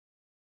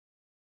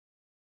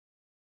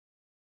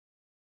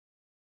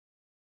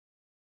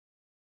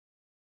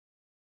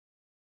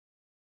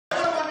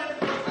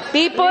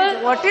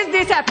People, what is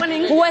this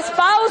happening? Who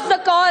espouse the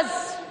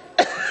cause,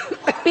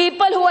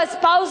 people who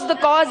espouse the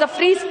cause of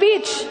free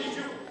speech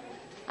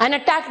and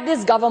attack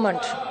this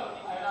government,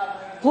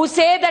 who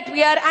say that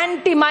we are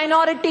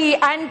anti-minority,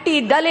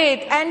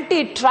 anti-Dalit,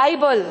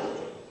 anti-tribal,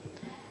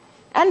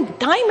 and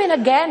time and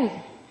again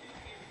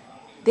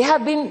they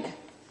have been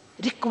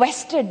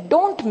requested,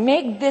 don't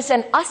make this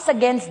an us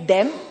against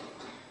them.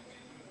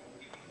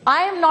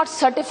 I am not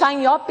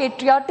certifying your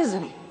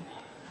patriotism,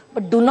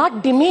 but do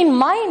not demean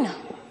mine.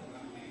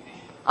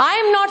 I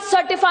am not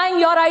certifying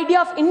your idea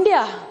of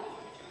India,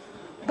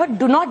 but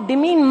do not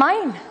demean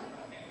mine.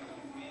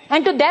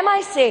 And to them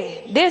I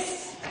say,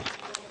 this,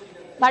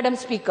 Madam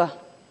Speaker,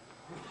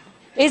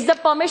 is the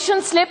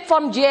permission slip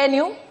from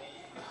JNU,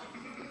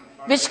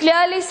 which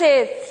clearly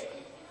says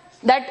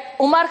that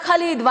Umar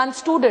Khalid, one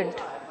student,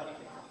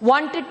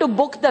 wanted to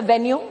book the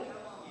venue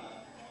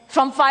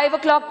from 5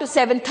 o'clock to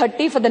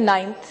 7:30 for the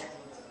 9th.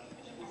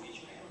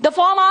 The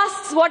form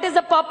asks, what is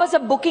the purpose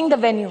of booking the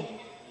venue?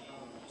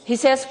 He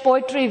says,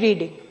 poetry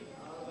reading.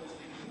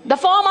 The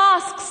form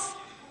asks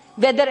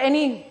whether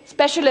any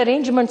special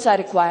arrangements are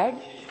required.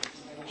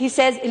 He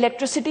says,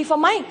 electricity for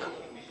mic.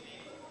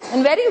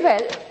 And very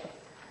well,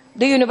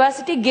 the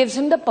university gives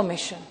him the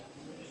permission.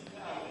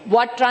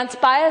 What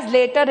transpires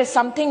later is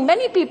something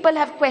many people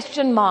have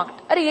question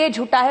marked. अरे ये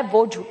झूठा है,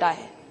 वो झूठा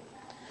है.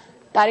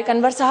 तारिक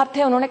अनवर साहब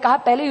थे, उन्होंने कहा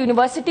पहले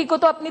यूनिवर्सिटी को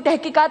तो अपनी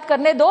तहकीकात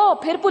करने दो,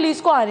 फिर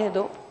पुलिस को आने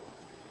दो.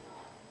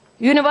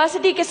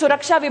 यूनिवर्सिटी के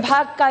सुरक्षा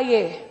विभाग का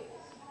ये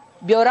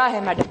ब्यौरा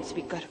है मैडम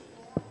स्पीकर,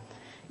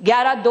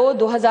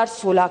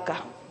 11/2/2016 का,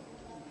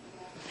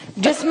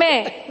 जिसमें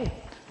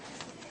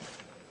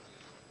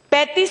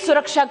 35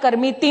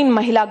 सुरक्षाकर्मी, 3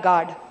 महिला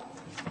गार्ड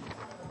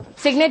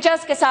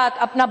सिग्नेचर्स के साथ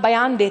अपना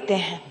बयान देते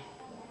हैं.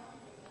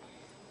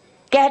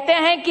 कहते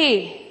हैं कि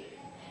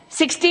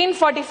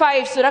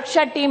 16:45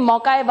 सुरक्षा टीम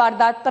मौका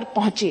वारदात पर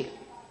पहुंची.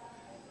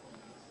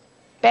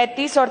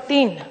 35 और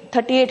 3,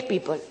 38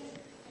 people.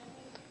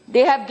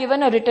 They have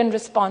given a written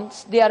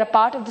response. They are a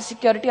part of the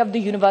security of the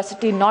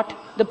university, not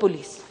the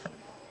police.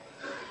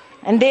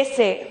 And they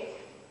say,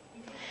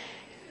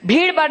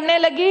 भीड़ बढ़ने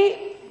लगी,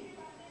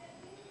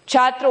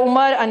 छात्र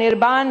उमर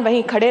अनिर्बान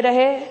वहीं खड़े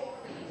रहे,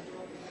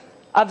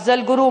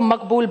 अफजल गुरु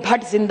मकबूल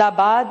भट्ट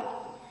जिंदाबाद,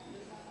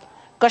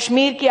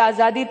 कश्मीर की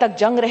आजादी तक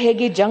जंग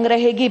रहेगी, जंग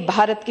रहेगी,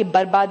 भारत की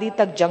बर्बादी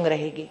तक जंग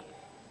रहेगी.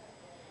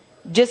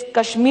 जिस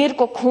कश्मीर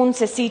को खून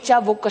से सींचा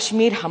वो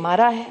कश्मीर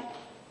हमारा है.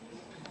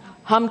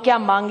 हम क्या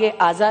मांगे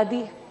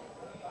आजादी,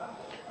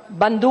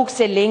 बंदूक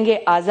से लेंगे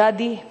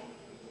आजादी.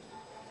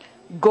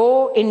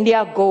 Go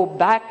India go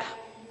back,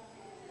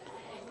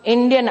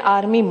 Indian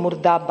army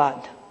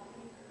मुर्दाबाद.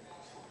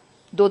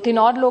 2-3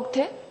 और लोग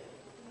थे,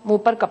 मुंह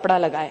पर कपड़ा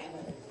लगाए.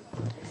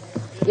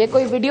 ये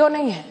कोई वीडियो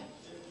नहीं है,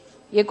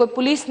 ये कोई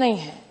पुलिस नहीं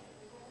है,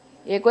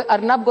 ये कोई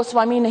अर्नब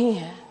गोस्वामी नहीं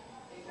है.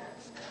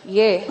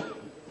 ये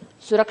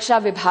सुरक्षा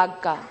विभाग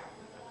का,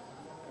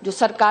 जो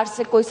सरकार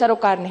से कोई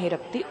सरोकार नहीं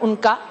रखती,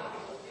 उनका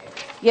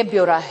ये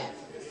ब्यौरा है.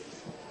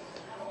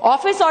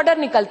 ऑफिस ऑर्डर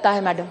निकलता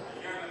है मैडम,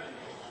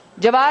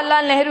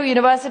 जवाहरलाल नेहरू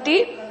यूनिवर्सिटी,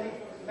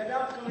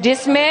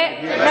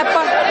 जिसमें मैं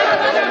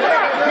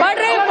पढ़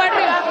रही हूँ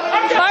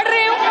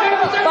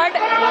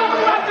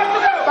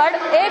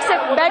एक से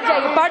बैठ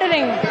जाइए. पढ़ रही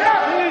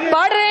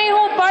हूँ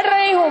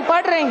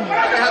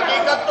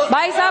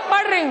भाई साहब,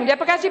 पढ़ रही हूँ.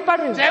 जयप्रकाश जी पढ़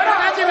रही हूँ.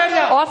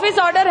 ऑफिस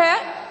ऑर्डर है.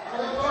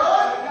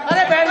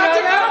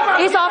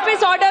 इस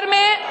ऑफिस ऑर्डर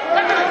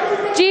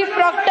में चीफ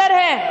प्रॉक्टर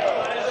है,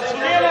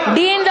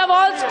 deans of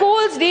all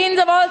schools, deans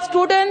of all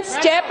students,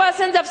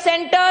 chairpersons of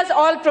centers,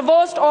 all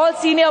provost, all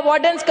senior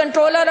wardens,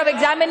 controller of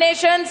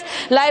examinations,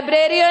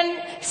 librarian,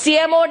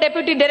 CMO,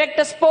 deputy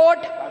director sport,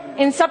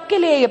 इन सब के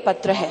लिए ये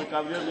पत्र है.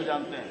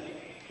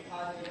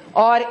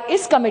 और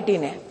इस कमेटी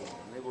ने,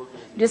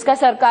 जिसका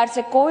सरकार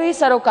से कोई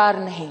सरोकार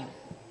नहीं,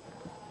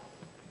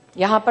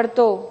 यहां पर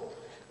तो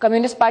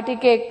कम्युनिस्ट पार्टी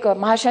के एक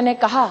महाशय ने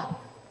कहा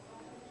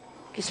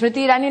कि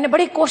स्मृति ईरानी ने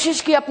बड़ी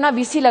कोशिश की, अपना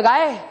वीसी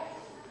लगाए,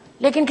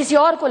 लेकिन किसी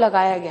और को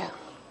लगाया गया.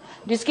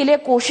 जिसके लिए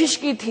कोशिश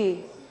की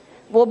थी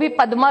वो भी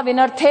पद्मा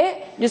विनर थे,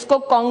 जिसको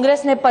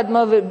कांग्रेस ने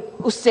पद्मा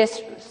उससे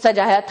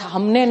सजाया था,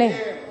 हमने नहीं.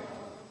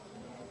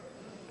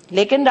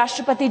 लेकिन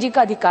राष्ट्रपति जी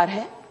का अधिकार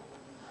है,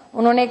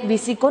 उन्होंने एक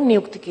वीसी को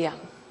नियुक्त किया.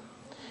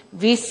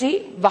 वीसी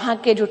वहां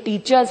के जो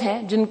टीचर्स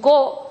हैं, जिनको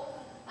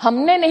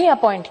हमने नहीं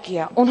अपॉइंट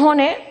किया,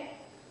 उन्होंने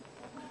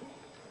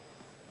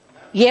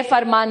ये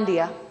फरमान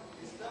दिया,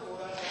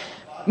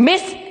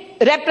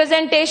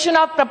 misrepresentation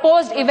of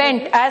proposed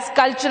event as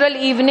cultural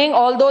evening,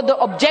 although the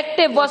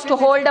objective was to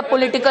hold a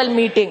political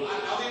meeting.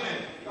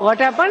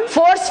 What happened?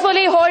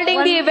 Forcefully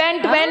holding the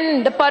event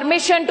when the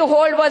permission to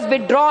hold was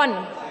withdrawn.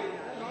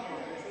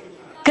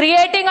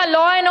 Creating a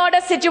law and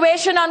order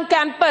situation on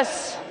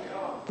campus.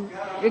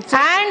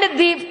 And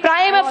the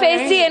prima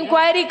facie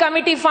inquiry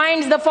committee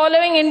finds the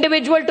following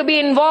individual to be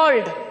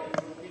involved.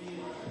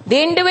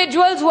 The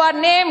individuals who are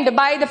named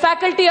by the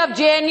faculty of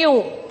JNU: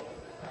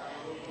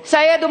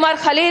 Syed Umar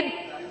Khalid,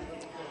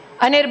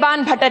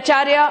 Anirban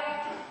Bhattacharya,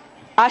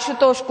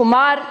 Ashutosh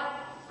Kumar,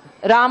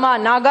 Rama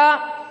Naga,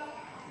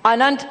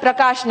 अनंत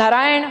प्रकाश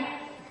नारायण,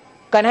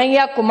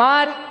 कन्हैया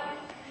कुमार,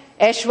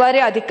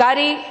 ऐश्वर्या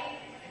अधिकारी,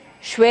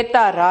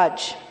 Shweta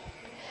Raj.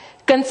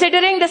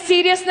 Considering the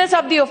seriousness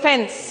of the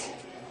offence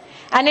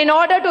and in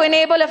order to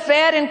enable a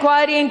fair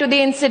inquiry into the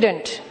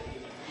incident,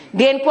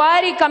 the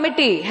inquiry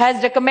committee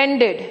has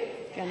recommended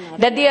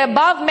that the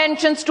above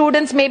mentioned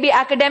students may be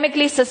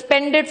academically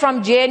suspended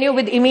from JNU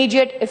with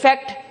immediate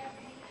effect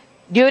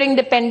during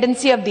the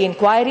pendency of the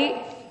inquiry.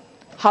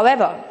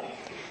 However,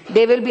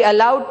 they will be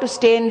allowed to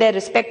stay in their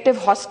respective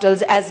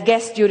hostels as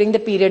guests during the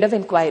period of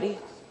inquiry.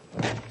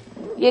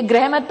 ये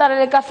गृह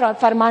मंत्रालय का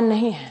फरमान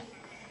नहीं है।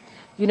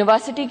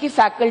 University की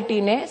faculty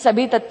ने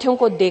सभी तथ्यों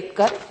को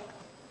देखकर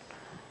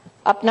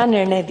अपना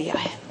निर्णय दिया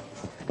है।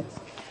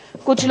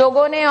 कुछ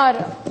लोगों ने और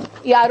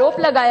ये आरोप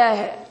लगाया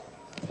है,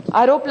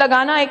 आरोप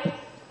लगाना एक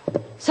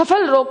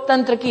सफल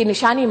लोकतंत्र की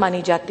निशानी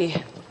मानी जाती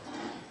है,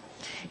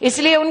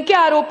 इसलिए उनके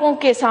आरोपों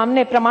के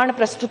सामने प्रमाण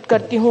प्रस्तुत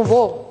करती हूं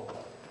वो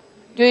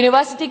जो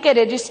यूनिवर्सिटी के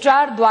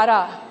रजिस्ट्रार द्वारा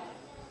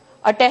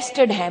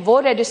अटेस्टेड हैं, वो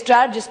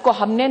रजिस्ट्रार जिसको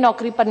हमने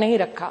नौकरी पर नहीं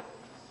रखा,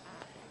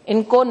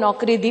 इनको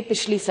नौकरी दी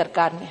पिछली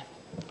सरकार ने।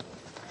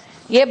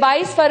 ये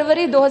 22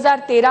 फरवरी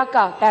 2013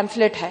 का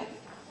पैम्फलेट है।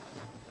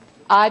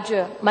 आज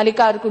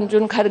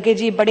मल्लिकार्जुन खड़गे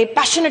जी बड़े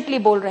पैशनेटली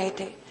बोल रहे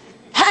थे,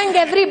 hang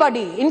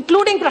everybody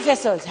including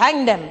professors,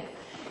 hang them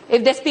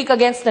if they speak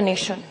against the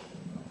nation.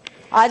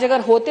 आज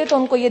अगर होते तो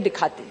उनको ये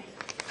दिखाते।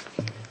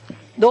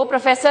 2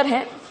 प्रोफेसर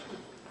हैं,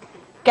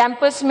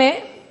 कैंपस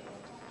में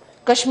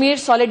कश्मीर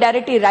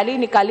सॉलिडारिटी रैली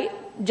निकाली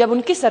जब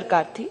उनकी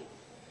सरकार थी,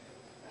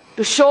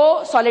 to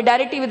show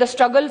solidarity with the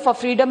struggle for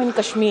freedom in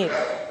Kashmir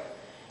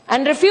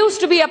and refuse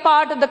to be a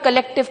part of the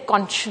collective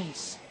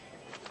conscience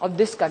of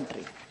this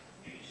country.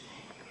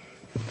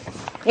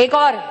 एक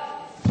और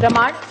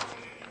प्रमाण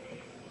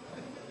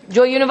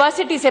जो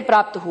यूनिवर्सिटी से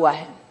प्राप्त हुआ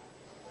है,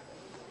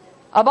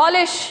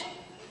 abolish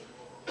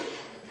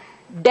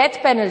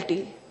death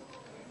penalty,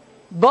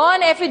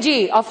 burn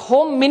effigy of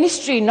home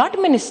ministry, not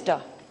minister,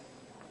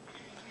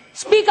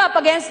 speak up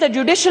against the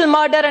judicial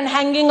murder and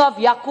hanging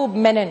of Yaqub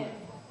Menon.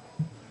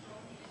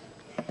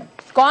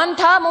 कौन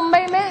था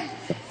मुंबई में?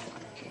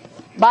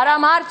 12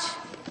 मार्च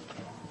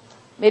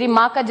मेरी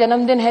मां का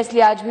जन्मदिन है,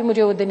 इसलिए आज भी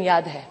मुझे वो दिन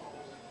याद है।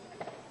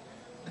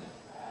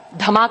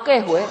 धमाके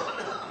हुए,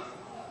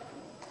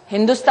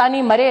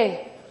 हिंदुस्तानी मरे,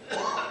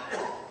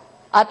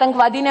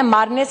 आतंकवादी ने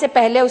मारने से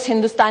पहले उस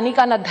हिंदुस्तानी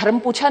का ना धर्म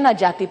पूछा ना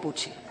जाति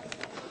पूछी।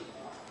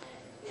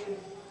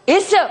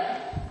 इस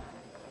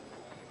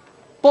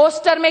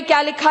पोस्टर में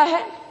क्या लिखा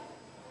है?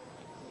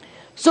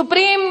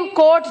 सुप्रीम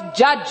कोर्ट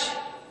जज,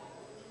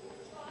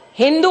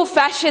 Hindu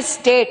fascist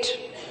state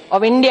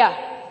of India.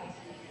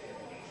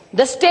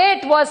 The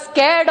state was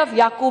scared of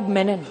Yaqub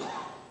Menon.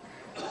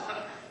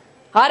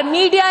 Our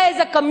media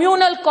is a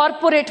communal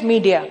corporate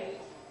media.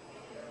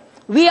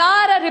 We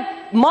are a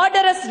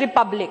murderous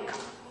republic.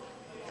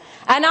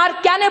 And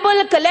our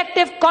cannibal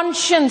collective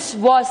conscience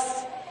was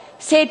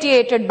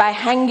satiated by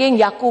hanging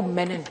Yaqub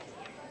Menon.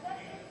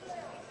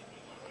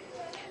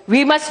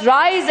 We must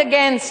rise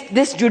against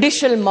this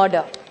judicial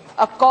murder,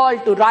 a call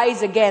to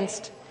rise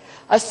against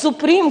a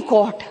Supreme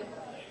Court,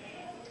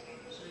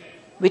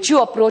 which you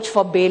approach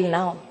for bail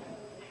now.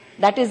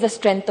 That is the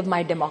strength of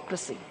my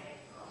democracy.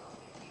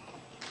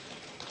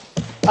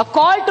 A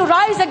call to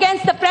rise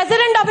against the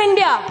President of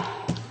India,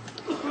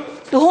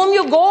 to whom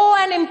you go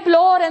and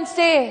implore and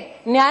say,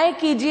 न्याय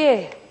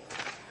कीजिए।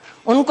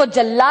 उनको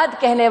जल्लाद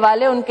कहने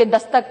वाले उनके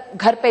दस्तक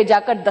घर पे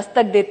जाकर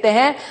दस्तक देते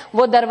हैं,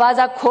 वो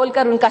दरवाजा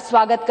खोलकर उनका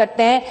स्वागत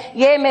करते हैं।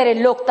 ये मेरे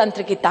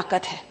लोकतंत्र की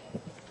ताकत है।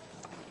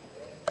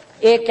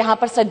 एक यहां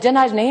पर सज्जन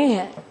आज नहीं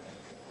है,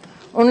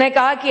 उन्होंने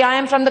कहा कि I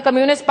am from the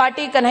communist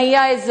party,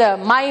 Kanhaiya is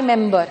my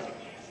member.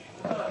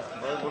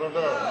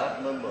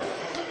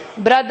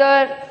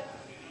 Brother,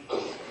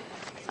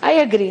 I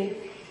agree.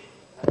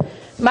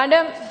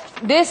 Madam,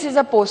 this is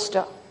a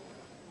poster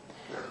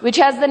which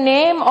has the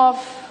name of,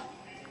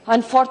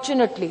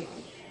 unfortunately,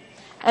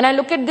 and I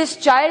look at this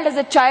child as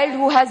a child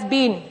who has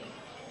been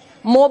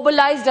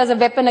mobilized as a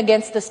weapon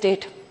against the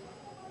state.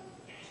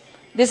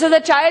 This is a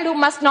child who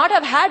must not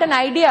have had an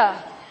idea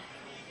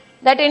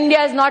that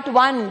India is not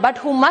one, but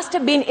who must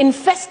have been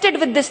infested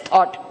with this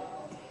thought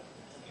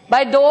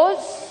by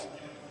those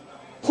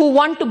who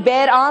want to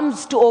bear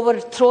arms to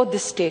overthrow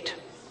this state.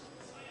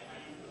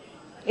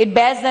 It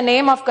bears the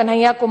name of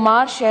Kanhaiya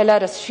Kumar, Shaila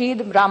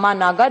Rashid, Rama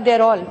Naga.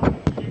 They're all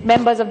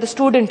members of the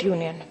student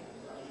union.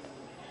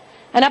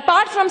 And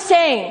apart from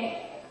saying,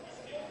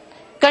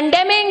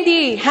 condemning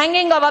the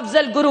hanging of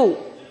Afzal Guru,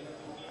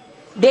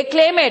 they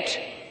claim it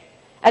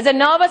as a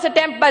nervous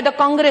attempt by the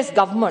Congress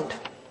government.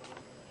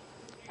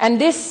 And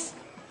this,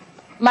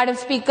 Madam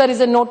Speaker, is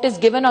a notice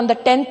given on the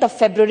 10th of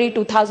February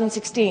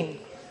 2016.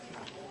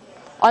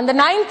 On the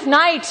 9th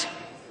night,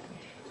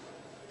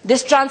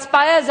 this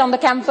transpires on the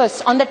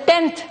campus. On the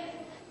 10th,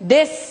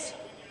 this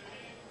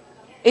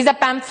is a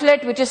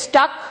pamphlet which is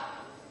stuck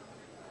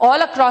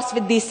all across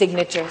with these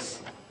signatures.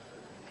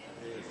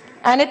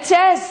 And it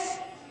says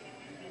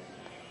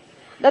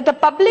that the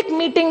public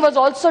meeting was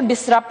also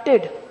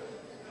disrupted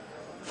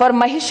for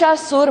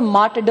Mahishasur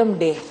Martyrdom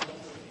Day.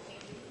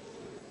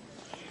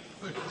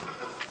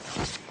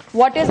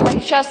 What is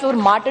Mahishasur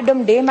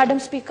Martyrdom Day, Madam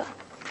Speaker?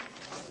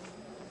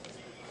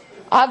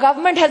 Our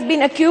government has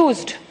been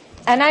accused,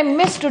 and I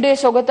miss today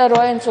Saugata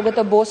Roy and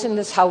Saugata Bose in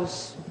this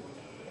house,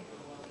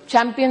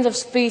 champions of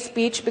free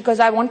speech, because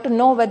I want to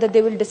know whether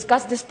they will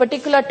discuss this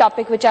particular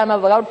topic which I am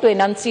about to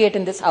enunciate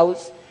in this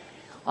house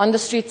on the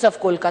streets of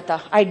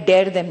Kolkata. I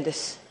dare them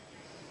this.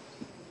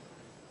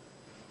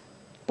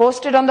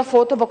 Posted on the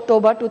 4th of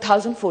October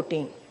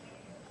 2014.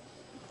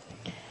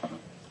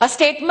 A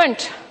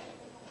statement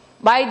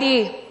by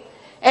the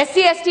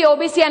SC, ST,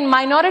 OBC and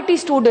minority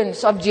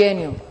students of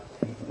JNU.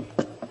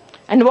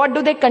 And what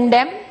do they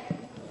condemn?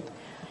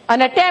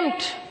 An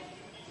attempt,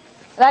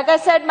 like I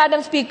said,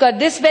 Madam Speaker,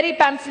 this very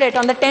pamphlet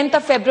on the 10th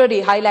of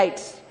February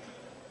highlights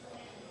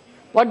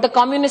what the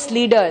communist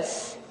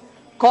leaders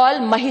call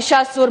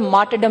Mahishasur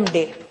Martyrdom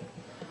Day.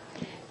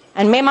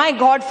 And may my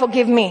God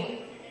forgive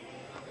me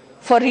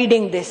for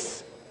reading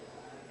this.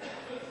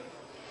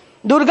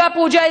 Durga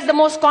Puja is the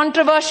most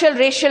controversial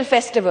racial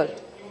festival,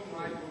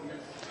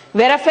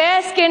 where a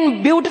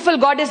fair-skinned, beautiful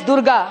goddess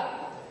Durga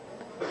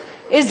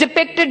is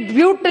depicted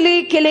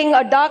brutally killing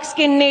a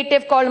dark-skinned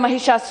native called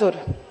Mahishasur.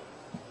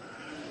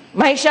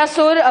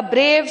 Mahishasur, a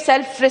brave,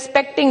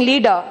 self-respecting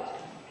leader,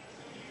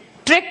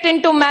 tricked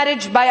into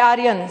marriage by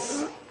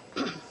Aryans.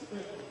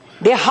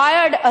 They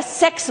hired a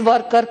sex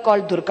worker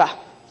called Durga,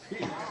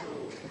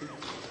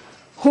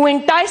 who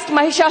enticed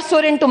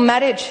Mahishasur into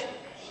marriage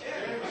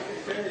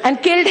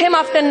and killed him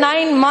after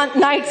 9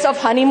 nights of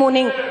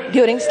honeymooning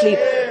during sleep.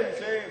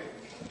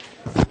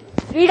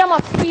 Freedom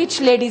of speech,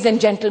 ladies and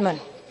gentlemen.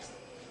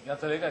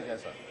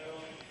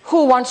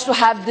 Who wants to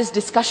have this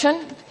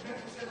discussion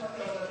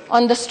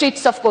on the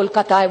streets of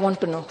Kolkata? I want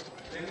to know.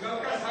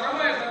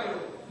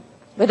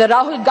 Whether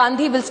Rahul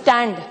Gandhi will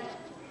stand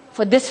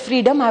for this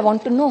freedom, I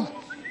want to know.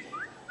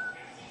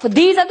 For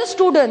these are the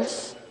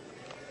students.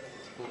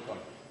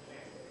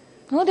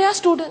 No, they are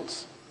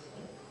students.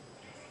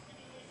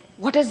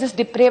 What is this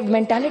depraved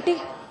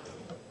mentality?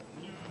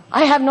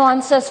 I have no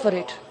answers for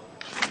it.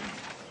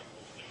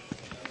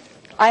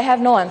 I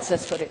have no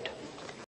answers for it.